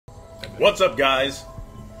What's up, guys?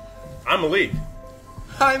 I'm Malik.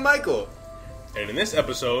 Hi, Michael. And in this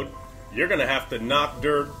episode, you're gonna have to knock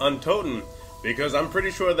dirt Untoten, because I'm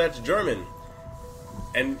pretty sure that's German.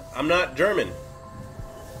 And I'm not German.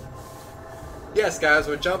 Yes, guys,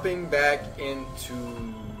 we're jumping back into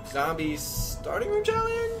Zombies Starting Room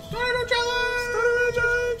Challenge. Starting Room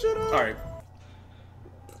Challenge! Alright.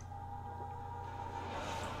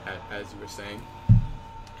 As you were saying.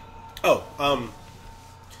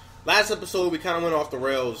 Last episode we kind of went off the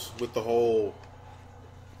rails with the whole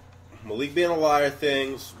Malik being a liar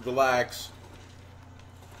things. Relax.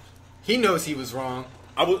 He knows he was wrong.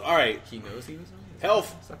 Alright. He knows he was wrong?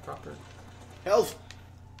 Health. Is that proper? Health.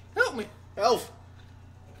 Help me. Health.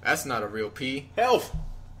 That's not a real P. Health.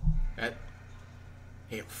 That.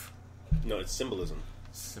 Health. No, it's symbolism.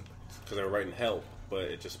 Symbolism. Because they were writing hell, but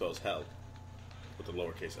it just spells hell with a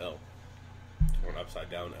lowercase L. Or an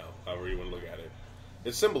upside down L. However you want to look at it.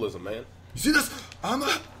 It's symbolism, man. You see this? I'm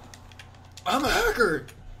a hacker.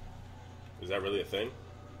 Is that really a thing?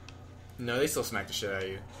 No, they still smack the shit out of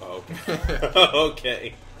you. Oh, okay.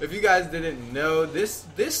 Okay. If you guys didn't know, this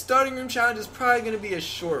starting room challenge is probably going to be a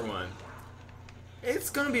short one. It's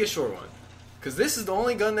going to be a short one. Because this is the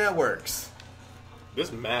only gun that works.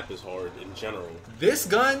 This map is hard in general. This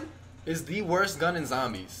gun is the worst gun in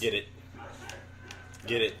Zombies. Get it.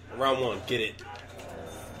 Get it. Round one. Get it.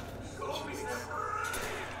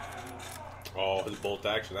 Oh, his bolt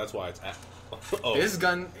action. That's why it's... Oh. This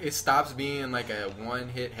gun, it stops being like a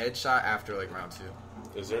one-hit headshot after like round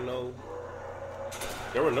 2. Is there no...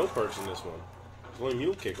 There were no perks in this one. It's only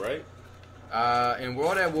mule kick, right? In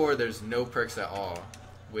World at War, there's no perks at all.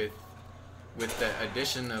 With the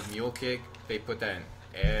addition of mule kick, they put that in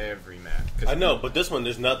every map. I know, but this one,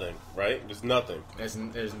 there's nothing, right? There's nothing. There's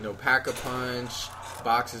no pack-a-punch,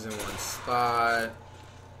 boxes in one spot,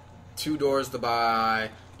 2 doors to buy.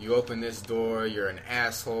 You open this door, you're an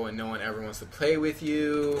asshole, and no one ever wants to play with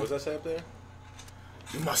you. What does that say up there?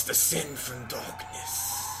 You must ascend from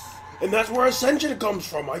darkness. And that's where ascension comes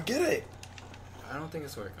from. I get it. I don't think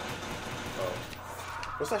it's where it comes from. Oh.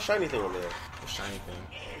 What's that shiny thing over there? The shiny thing.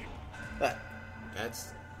 That.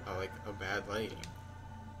 That's like a bad lighting.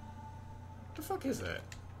 What the fuck is that?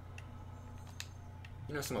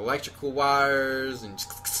 You know, some electrical wires and...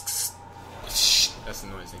 That's the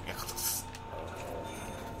noise thing.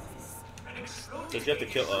 Did you have to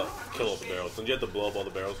kill all the barrels? Did you have to blow up all the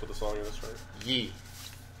barrels for the song in this, right? Yeah.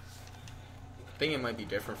 I think it might be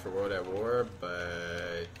different for World at War,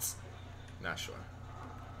 but not sure.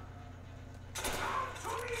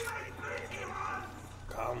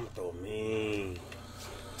 Come to me.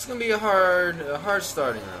 It's gonna be a hard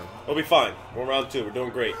starting round. We'll be fine. We're round 2. We're doing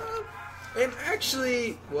great. And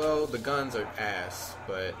actually, well, the guns are ass,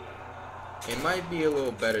 but it might be a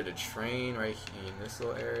little better to train right in this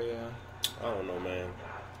little area. I don't know, man.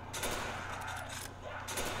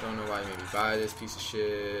 Don't know why you made me buy this piece of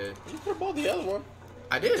shit. You could have bought the other one.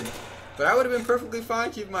 I did, but I would have been perfectly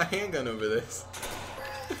fine keeping my handgun over this.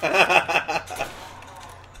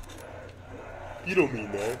 You don't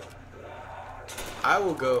mean that. I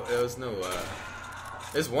will go. There's no.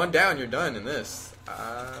 There's one down. You're done in this.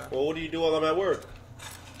 Well, what do you do while I'm at work?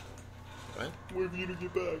 What? Wait for you to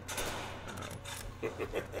get back.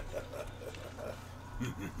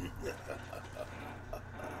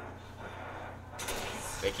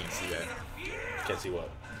 They can't see that. Can't see what?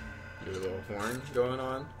 Your little horn going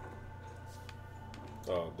on.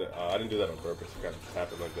 Oh, I didn't do that on purpose. It kind of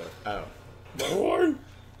happened like that. Oh. My horn?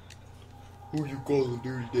 Who you calling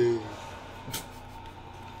dirty dad?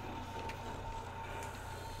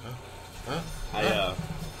 Huh?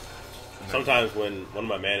 Sometimes when one of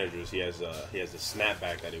my managers, he has a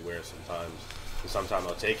snapback that he wears sometimes. And sometimes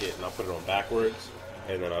I'll take it and I'll put it on backwards,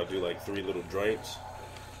 and then I'll do like 3 little joints.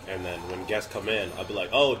 And then when guests come in, I'll be like,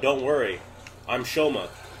 "Oh, don't worry, I'm Shoma."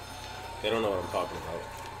 They don't know what I'm talking about.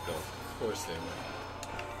 So. Of course they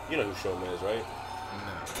will. You know who Shoma is, right?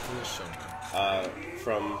 No. Who is Shoma?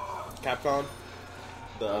 From Capcom.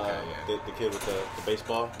 The kid with the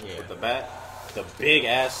baseball, with the bat. The big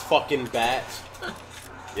ass fucking bat.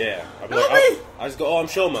 Yeah. I'll be like, I just go, "Oh, I'm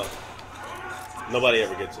Shoma." Nobody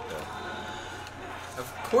ever gets it though.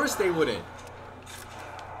 Of course they wouldn't.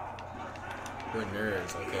 We're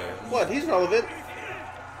nerds, okay? What? He's relevant.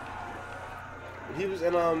 He was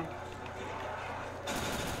in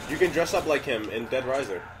You can dress up like him in Dead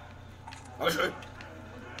Riser.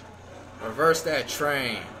 Reverse that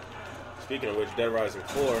train. Speaking of which, Dead Rising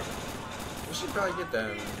 4. We should probably get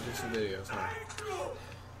that and do some videos, huh?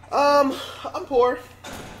 I'm poor.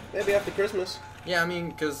 Maybe after Christmas. Yeah, I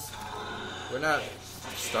mean, because we're not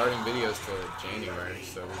starting videos till January,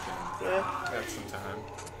 so we can have some time.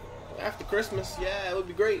 after Christmas, yeah, it would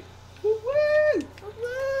be great. Woo-woo!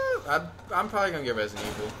 I'm probably gonna get Resident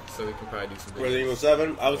Evil, so we can probably do some. Resident Evil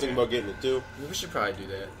 7. I was thinking about getting it too. We should probably do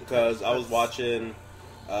that Because I was watching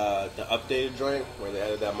the updated joint where they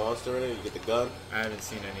added that monster in it. You get the gun. I haven't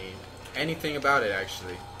seen anything about it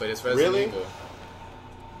actually, but it's Resident Really? Evil.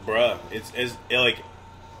 Bruh, it's like,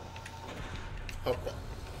 Oh,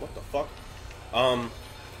 what the fuck?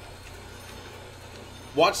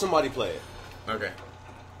 Watch somebody play it. okay.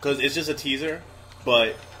 Because it's just a teaser,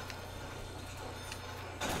 but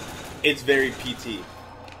it's very PT. You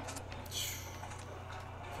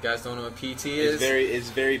guys don't know what PT is? It's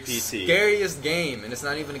very PT. Scariest game, and it's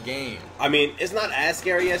not even a game. I mean, it's not as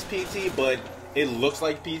scary as PT, but it looks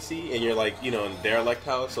like PT, and you're like, you know, in a derelict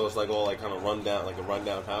house, so it's like all like kind of rundown, like a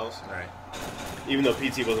rundown house. Right. Even though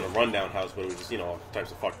PT wasn't a rundown house, but it was just, you know, all types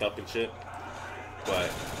of fucked up and shit.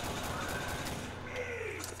 But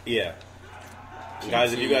yeah, and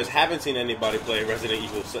guys, if you guys haven't seen anybody play the Resident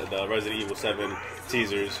Evil 7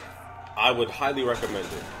 teasers, I would highly recommend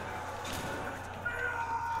it.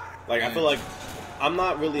 Like, I feel like I'm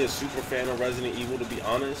not really a super fan of Resident Evil, to be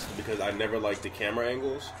honest, because I never liked the camera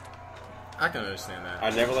angles. I can understand that. I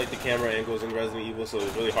never liked the camera angles in Resident Evil, so it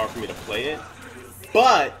was really hard for me to play it.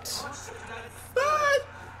 But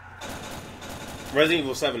Resident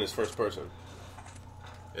Evil 7 is first person.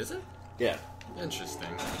 Is it? Yeah. Interesting.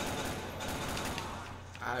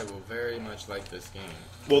 I will very much like this game.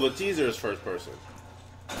 Well, the teaser is first person.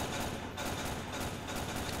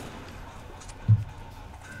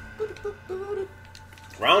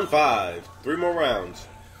 Round 5. 3 more rounds.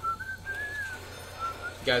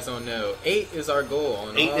 You guys don't know. 8 is our goal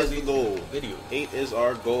on 8 all is these the goal. videos. 8 is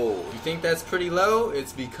our goal. You think that's pretty low?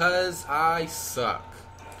 It's because I suck.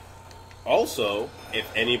 Also, if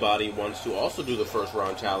anybody wants to also do the first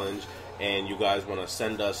round challenge, and you guys want to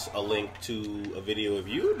send us a link to a video of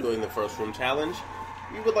you doing the first room challenge,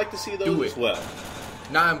 we would like to see those as well.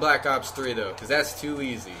 Not in Black Ops 3 though, because that's too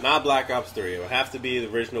easy. Not Black Ops 3. It would have to be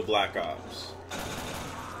the original Black Ops.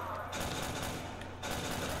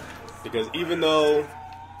 Because even though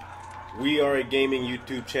we are a gaming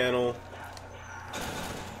YouTube channel,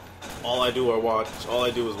 all I do is watch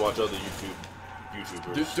other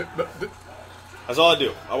YouTubers. That's all I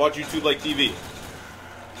do. I watch YouTube like TV.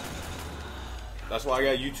 That's why I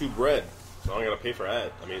got YouTube Red. So I don't gotta pay for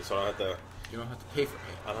ads. I mean, so I don't have to. You don't have to pay for it.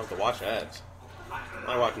 I don't have to watch ads. I'm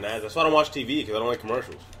not watching ads. That's why I don't watch TV, because I don't like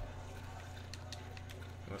commercials.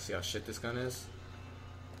 You wanna see how shit this gun is?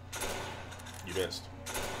 You missed.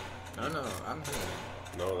 No, I'm here.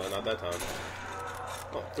 No, not that time.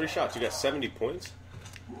 Oh, 3 shots. You got 70 points?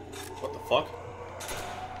 What the fuck?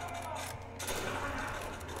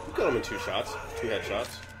 You got him in 2 shots. 2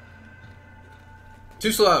 headshots.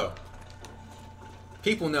 Too slow.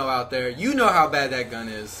 People know out there. You know how bad that gun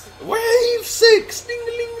is. Wave 6!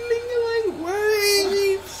 Ding-a-ling-a-ling-a-ling!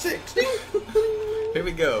 Wave 6! Ding! Here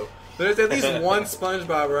we go. There's at least one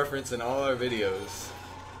SpongeBob reference in all our videos.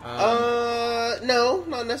 No,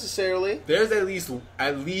 not necessarily. There's at least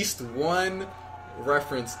one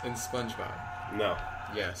reference in SpongeBob. No.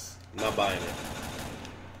 Yes. Not buying it.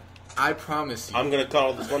 I promise you. I'm gonna cut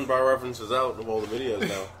all the SpongeBob references out of all the videos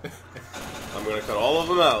now. I'm gonna cut all of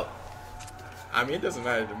them out. I mean, it doesn't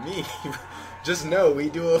matter to me. Just know we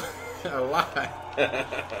do a lot.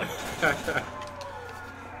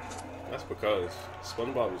 That's because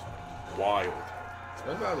SpongeBob is wild.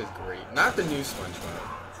 SpongeBob is great. Not the new SpongeBob.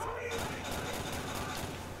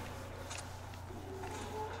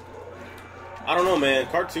 I don't know, man.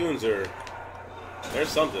 Cartoons are... There's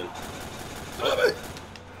something. Love it.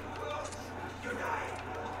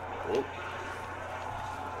 Whoop.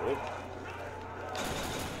 Whoop.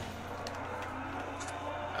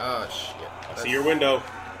 Oh, shit. I see your window.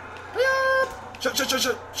 Shut. That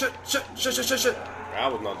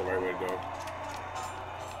was not the right way to go.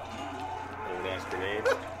 Old ass grenade.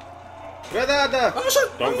 Oh, shit.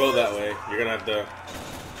 Don't go that way. You're gonna have to...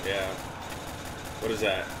 Yeah. What is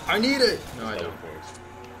that? I need it. No, I Double don't. points.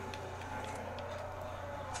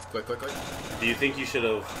 Quick. Do you think you should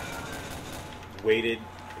have waited,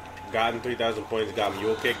 gotten 3,000 points, got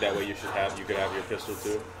mule kick? That way you could have your pistol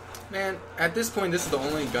too. Man, at this point, this is the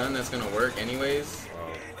only gun that's gonna work, anyways.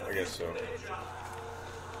 Oh, I guess so.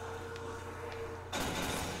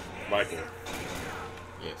 Michael.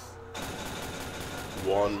 Yes.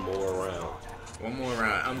 One more round. One more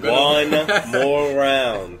round. I'm gonna. One more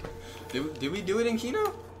round. Did we do it in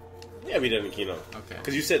Kino? Yeah, we did in Kino. Okay.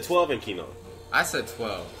 Because you said 12 in Kino. I said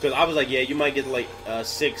 12. Because I was like, yeah, you might get like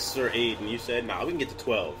 6 or 8, and you said, nah, we can get to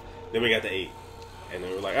 12. Then we got to 8. And then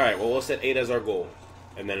we were like, all right, well, we'll set 8 as our goal.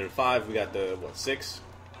 And then in 5, we got the, 6?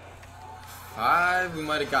 5? We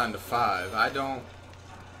might have gotten to 5. I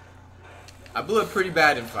blew it pretty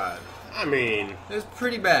bad in 5. I mean, It was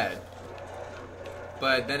pretty bad.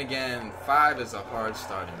 But then again, 5 is a hard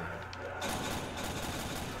starting round.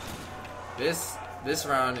 This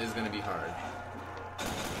round is gonna be hard.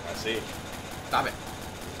 I see. Stop it.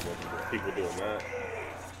 People doing that.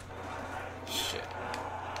 Shit.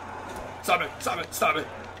 Stop it. Stop it. Stop it.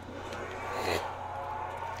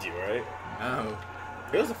 You alright? No.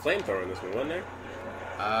 There was a flamethrower in this one, wasn't there?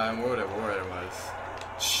 What it was.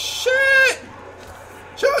 Shit!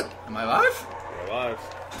 Shit! Am I alive? We're alive.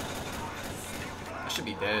 I should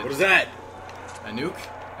be dead. What is that? A nuke?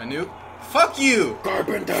 A nuke? Fuck you!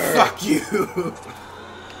 Carpenter! Fuck you!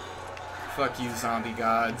 Fuck you, zombie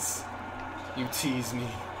gods. You tease me.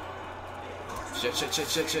 Shit, shit, shit,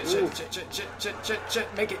 shit, shit, shit, shit, shit, shit, shit, shit, shit.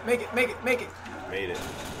 Make it, make it, make it, make it. Made it.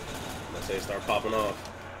 I say start popping off.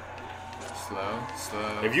 Slow,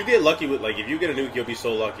 slow. If you get lucky with, like, if you get a nuke, you'll be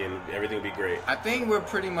so lucky and everything will be great. I think we're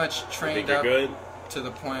pretty much trained you're up good? to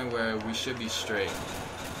the point where we should be straight.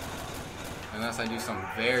 Unless I do something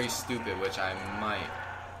very stupid, which I might.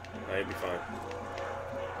 Nah, you'll be fine.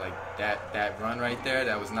 Like that run right there,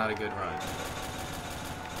 that was not a good run.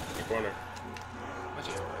 Your corner. How much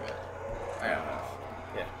ammo I got? I got enough.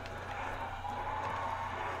 Yeah.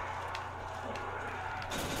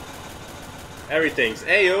 Everything's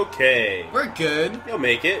A-okay. We're good. You'll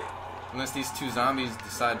make it. Unless these two zombies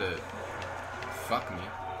decide to fuck me.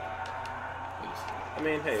 Please. I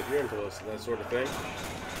mean, hey, if you're into that sort of thing,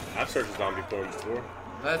 I've searched zombie porn before.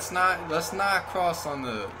 Let's not cross on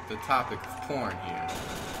the topic of porn here.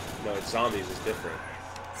 No, it's zombies. It's different.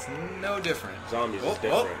 It's no different. Zombies is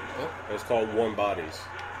different. It's called warm bodies.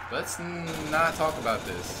 Let's not talk about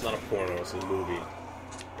this. It's not a porno. It's a movie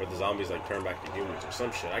where the zombies like turn back to humans or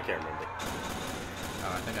some shit. I can't remember.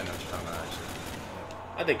 Oh, I think I know what you're talking about, actually.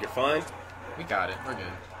 I think you're fine. We got it. We're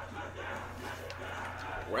good.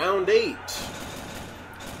 Round 8.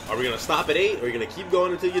 Are we gonna stop at 8 or are you gonna keep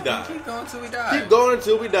going until you die? Keep going until we die. Keep going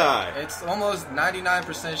until we die. It's almost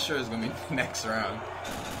 99% sure it's gonna be the next round.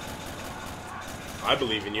 I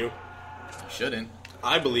believe in you. You shouldn't.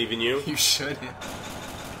 I believe in you. You shouldn't.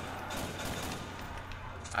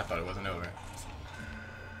 I thought it wasn't over.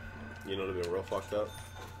 You know, it'd be real fucked up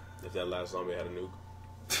if that last zombie had a nuke.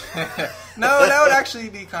 No, that would actually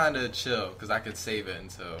be kind of chill because I could save it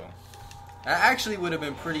until. That actually would have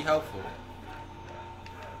been pretty helpful.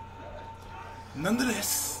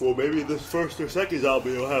 Nonetheless. Well, maybe this first or second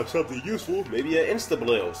zombie will have something useful. Maybe an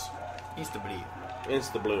insta-blills. Insta-bleed.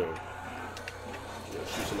 Insta-blue.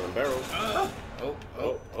 Shoot some on barrels. Oh.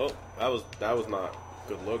 That was not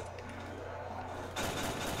good look.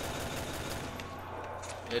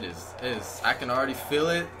 It is. I can already feel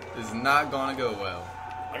it. It's not gonna go well.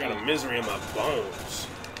 I got a misery in my bones.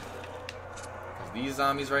 Cause these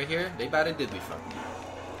zombies right here, they about to diddly fuck me.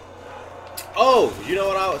 Oh, you know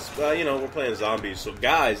what we're playing zombies. So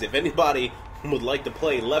guys, if anybody would like to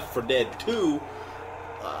play Left 4 Dead 2,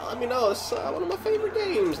 let me know. It's one of my favorite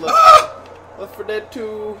games. Left 4 Dead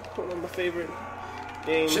 2, one of my favorite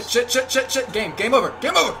games. Shit. Game over.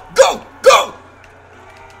 Go!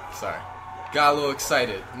 Sorry. Got a little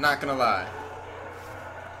excited. Not gonna lie.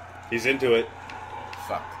 He's into it.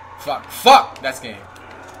 Fuck! That's game.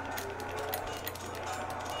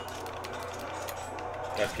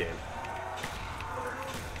 That's game.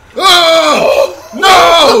 Oh!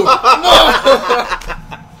 No!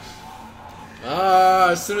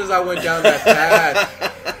 As soon as I went down that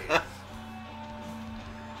path.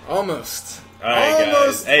 Almost. Alright,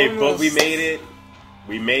 guys. Hey, almost. but we made it.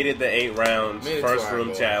 We made it the 8 rounds. Made it First to our room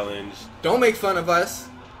goal. challenge. Don't make fun of us.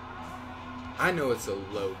 I know it's a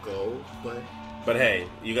low goal, but... But hey,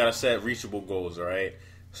 you gotta set reachable goals, alright?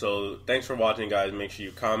 So, thanks for watching, guys. Make sure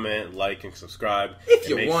you comment, like, and subscribe.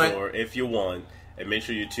 If you want. And make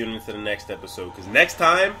sure you tune into the next episode. Because next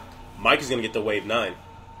time, Mike is gonna get the Wave 9.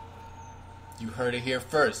 You heard it here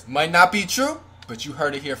first. Might not be true, but you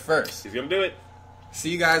heard it here first. He's gonna do it. See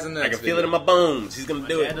you guys in the next I can feel it in my bones. He's gonna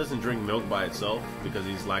do it. My dad doesn't drink milk by itself because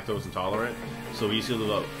he's lactose intolerant. So we used to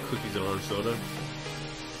do cookies and orange soda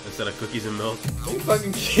instead of cookies and milk. Are you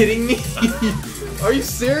fucking kidding me? Are you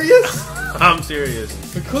serious? I'm serious.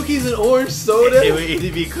 The cookies and orange soda? It would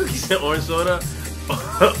either be cookies and orange soda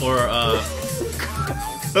or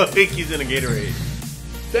cookies and a Gatorade.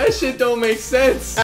 That shit don't make sense.